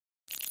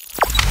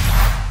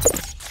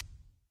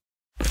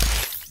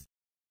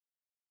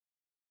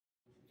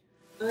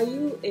Are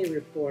you a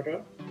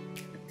reporter,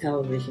 a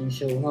television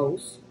show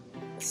host,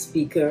 a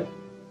speaker,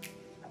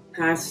 a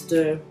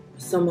pastor, or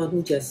someone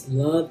who just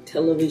loves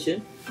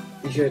television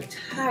because you're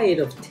tired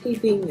of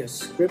taping your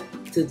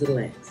script to the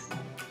lens?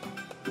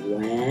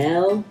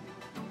 Well,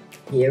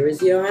 here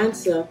is your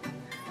answer.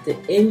 The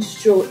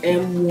Insstro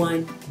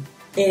M1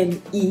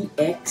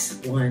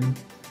 MEX1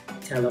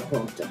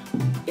 teleprompter.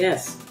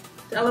 Yes,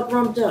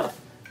 teleprompter.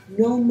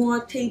 No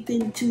more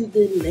taping to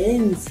the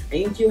lens.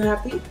 Ain't you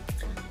happy?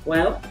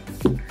 Well,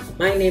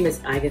 my name is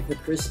Agatha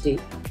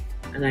Christie,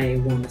 and I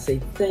want to say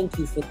thank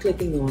you for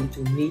clicking on to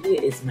Media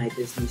is My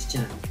Business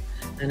channel.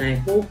 And I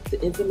hope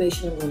the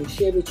information I'm going to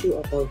share with you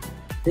about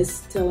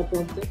this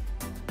teleprompter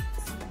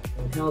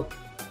will help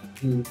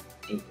you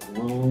in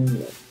the long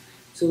run.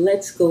 So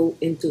let's go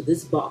into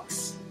this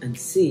box and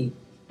see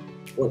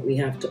what we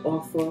have to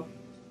offer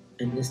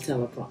in this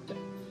teleprompter.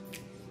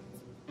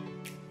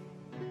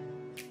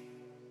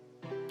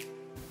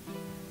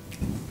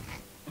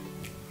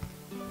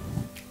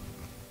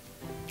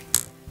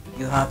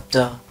 You have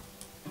the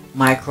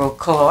micro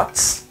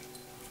cloths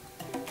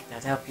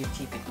that help you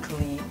keep it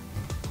clean.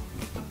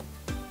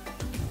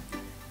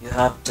 You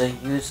have the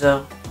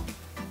user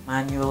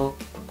manual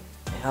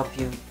to help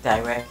you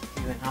direct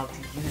you on how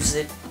to use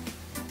it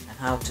and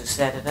how to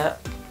set it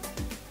up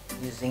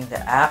using the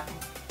app.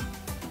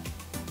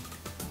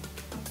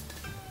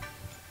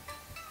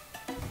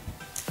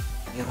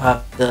 You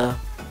have the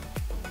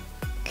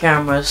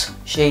camera's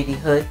shady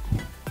hood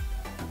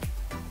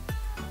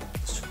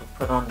to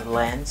put on the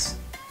lens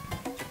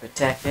to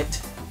protect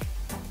it.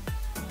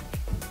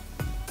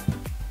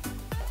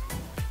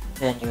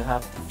 Then you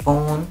have the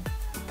phone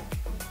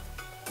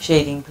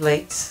shading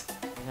plates.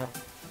 You have,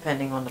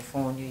 depending on the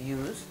phone you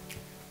use,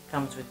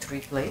 comes with 3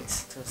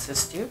 plates to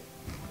assist you.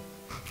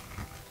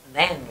 And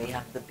then we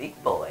have the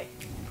big boy.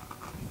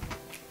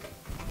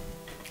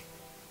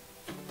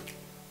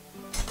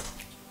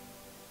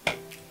 The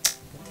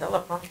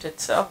teleprompter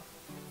itself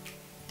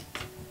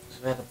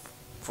is where the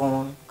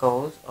phone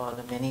goes, or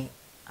the mini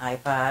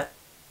iPad.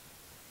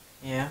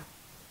 Yeah,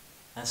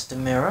 that's the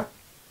mirror.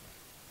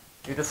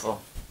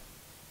 Beautiful.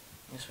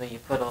 This is where you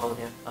put all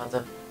your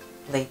other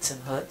plates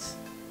and hoods.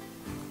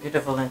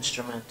 Beautiful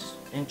instrument.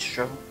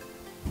 Insstro.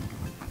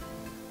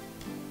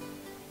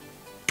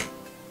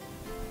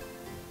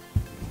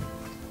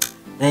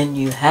 Then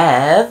you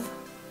have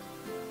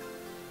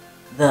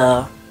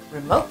the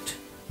remote.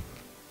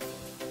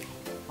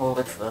 Hold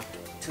it for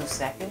 2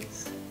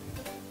 seconds.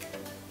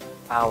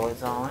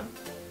 Power's on.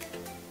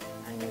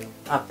 And you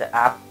have the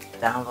app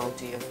download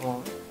to your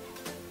phone.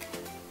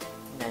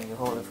 And then you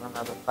hold it for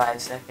another 5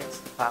 seconds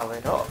to power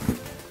it off.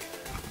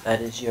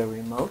 That is your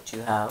remote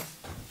you have.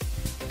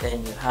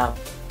 Then you have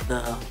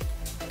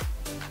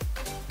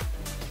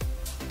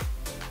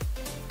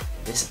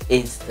this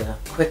is the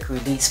quick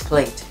release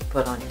plate you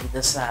put on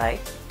either side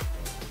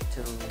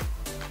to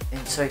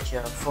insert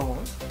your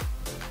phone.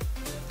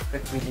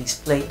 Quick release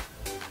plate.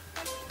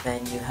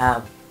 Then you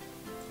have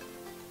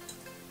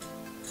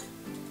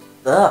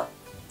the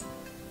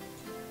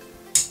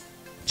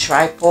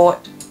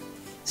tripod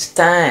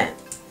stand,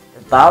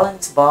 the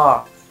balance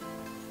bar.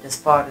 This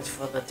part is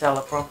for the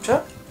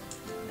teleprompter.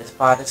 This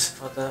part is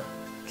for the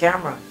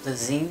camera, the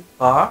Z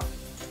bar.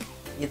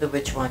 Either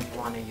which one you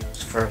want to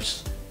use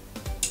first.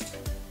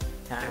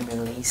 Time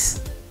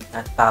release,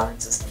 that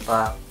balances the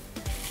bar.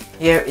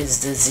 Here is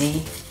the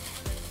Z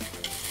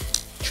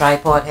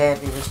tripod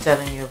head we was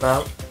telling you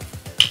about.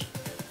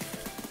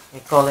 We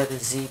call it a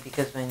Z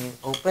because when you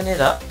open it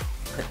up,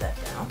 put that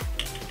down,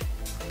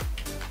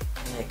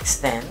 and it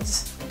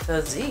extends into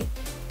a Z.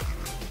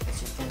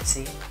 As you can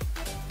see,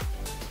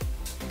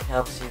 it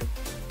helps you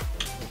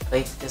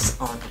place this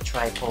on the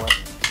tripod.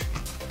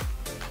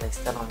 Place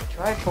that on the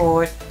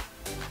tripod.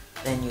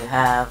 Then you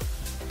have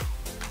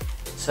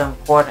some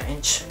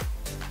 1/4"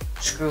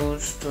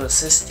 screws to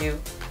assist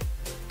you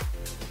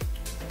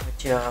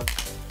with your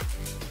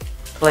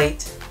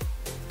plate.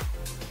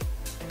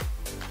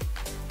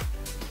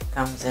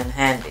 Comes in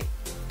handy.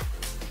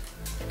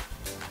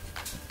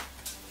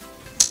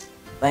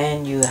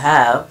 Then you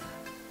have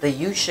the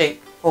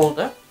U-shaped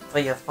holder for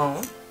your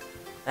phone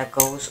that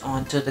goes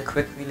onto the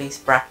quick release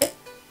bracket.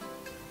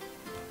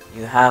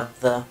 You have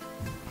the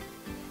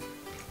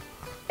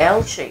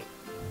L shape.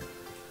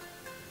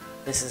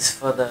 This is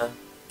for the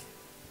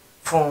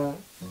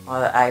phone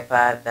or the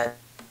iPad that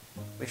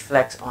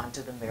reflects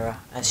onto the mirror,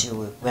 as you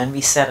will. When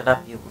we set it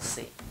up, you will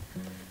see.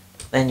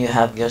 Then you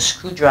have your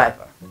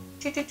screwdriver.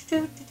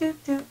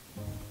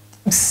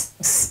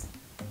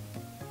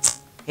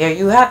 Here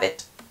you have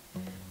it.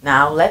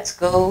 Now let's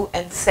go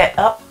and set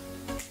up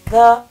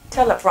the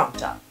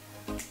teleprompter.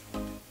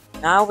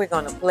 Now we're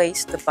going to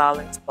place the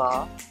balance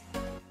bar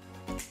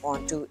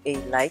onto a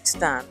light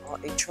stand or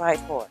a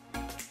tripod.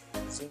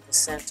 See the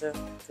center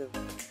to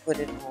put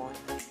it on.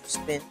 You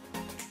spin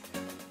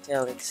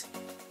until it's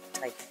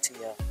tight to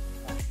your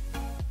back.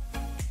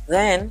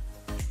 Then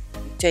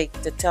you take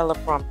the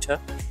teleprompter,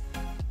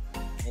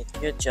 make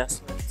your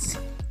adjustments,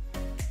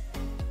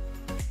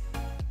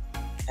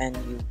 and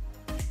you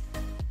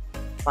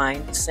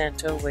Find the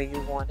center where you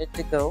want it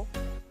to go.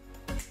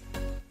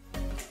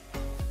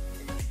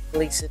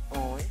 Place it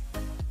on.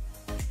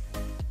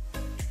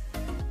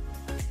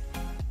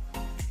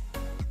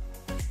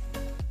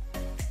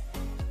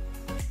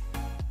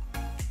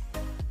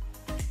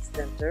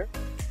 Center.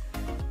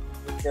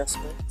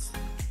 Adjustments.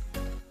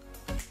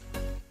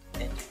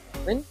 And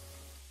open.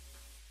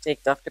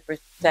 Take off the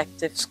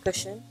protective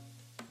cushion.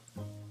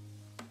 And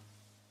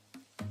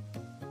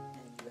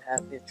you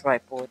have your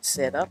tripod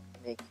set up.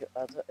 Make your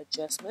other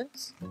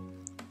adjustments.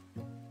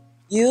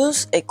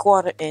 Use a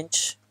 1/4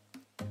 inch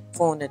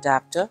phone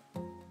adapter.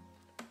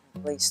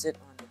 Place it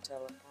on the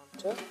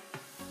teleprompter.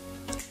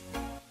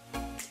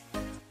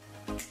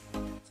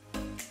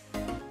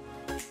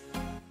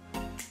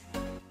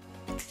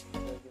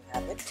 There you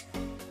have it.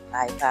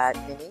 iPad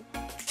mini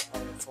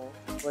on the phone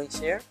place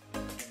here.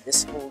 And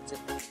this holds it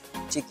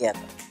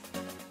together.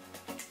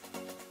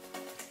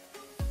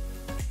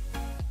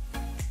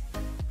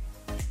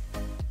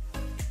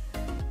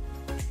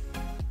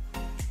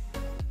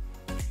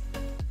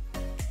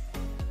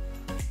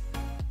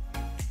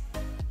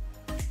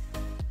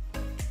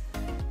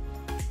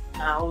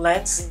 Now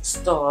let's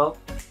install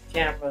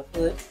camera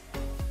hood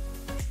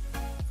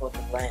for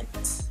the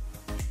lens.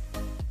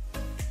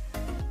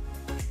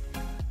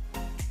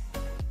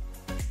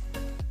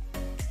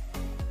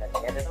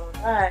 Gotta get it on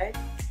right.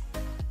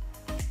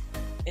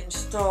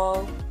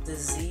 Install the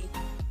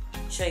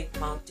Z-shaped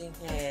mounting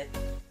head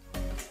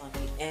on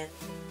the end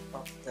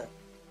of the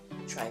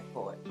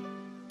tripod.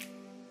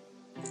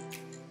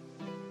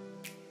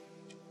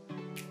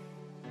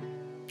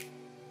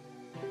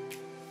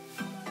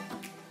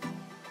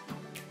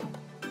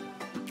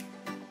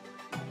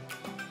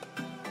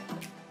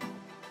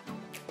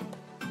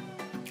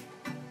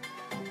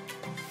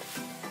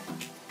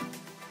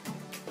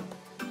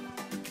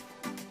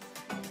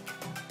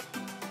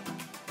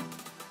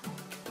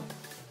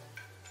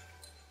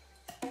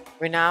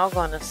 We're now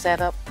going to set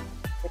up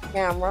the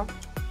camera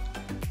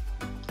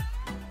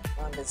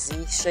on the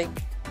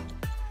Z-shaped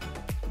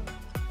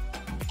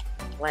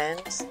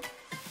lens.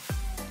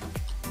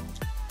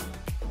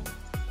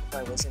 If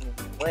I wasn't in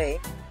the way,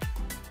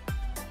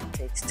 it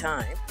takes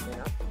time, you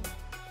know.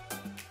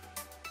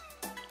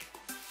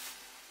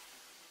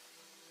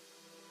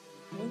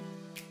 There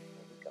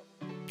we go.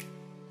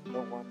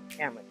 Don't want the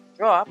camera to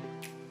drop.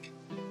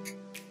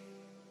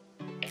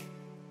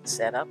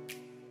 Set up.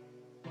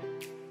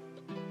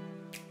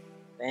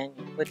 Then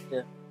you put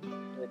to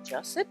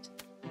adjust it.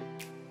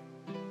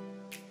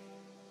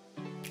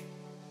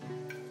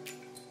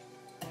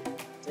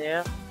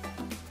 There,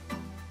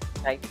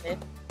 tighten it.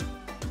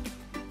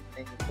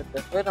 Then you put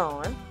the hood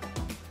on.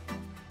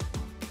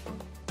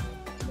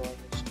 Control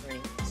your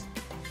strings.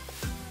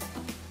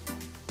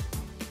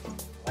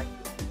 Like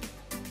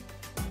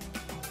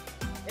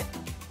it.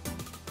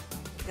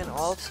 You can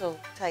also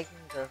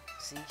tighten the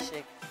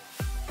Z-shape.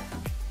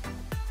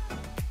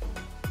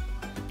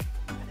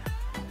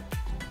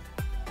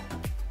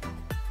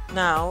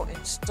 Now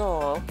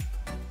install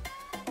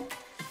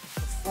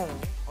the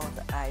phone or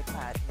the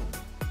iPad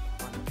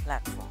on the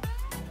platform.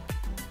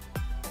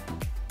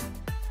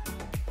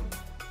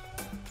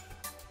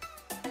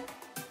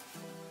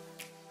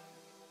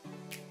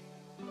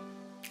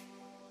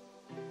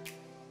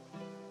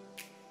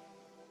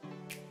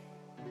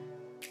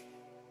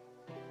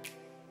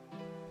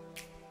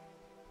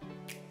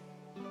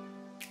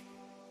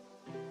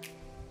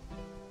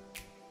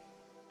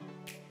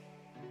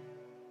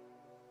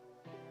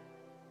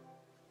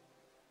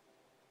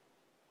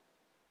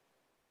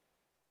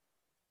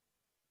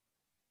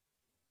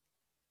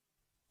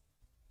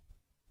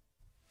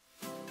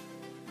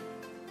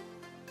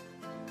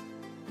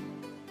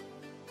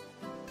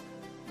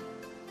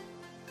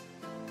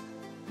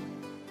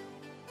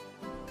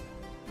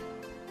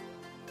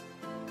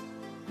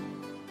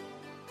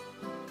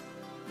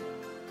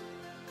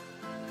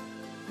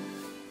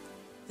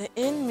 The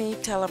InMe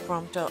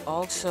teleprompter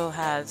also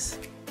has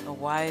a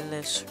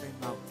wireless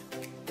remote.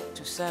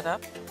 To set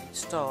up,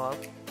 install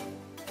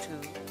 2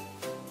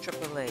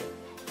 AAA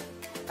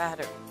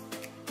battery.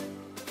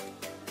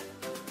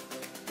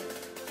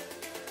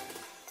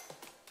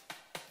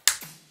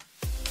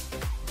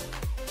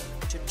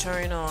 To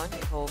turn on,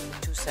 you hold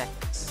for 2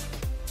 seconds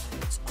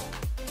and it's on.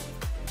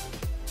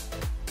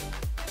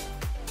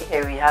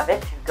 Here we have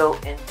it. You go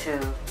into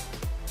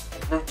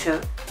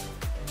Bluetooth,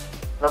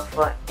 look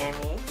for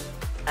ME,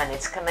 and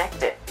it's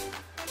connected.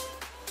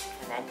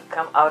 And then you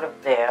come out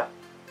of there,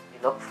 you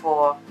look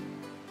for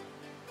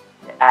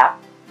the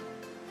app,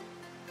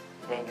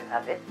 then you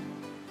have it.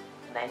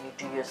 And then you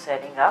do your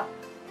setting up,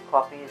 you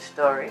copy your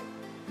story,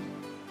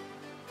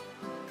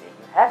 then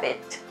you have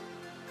it.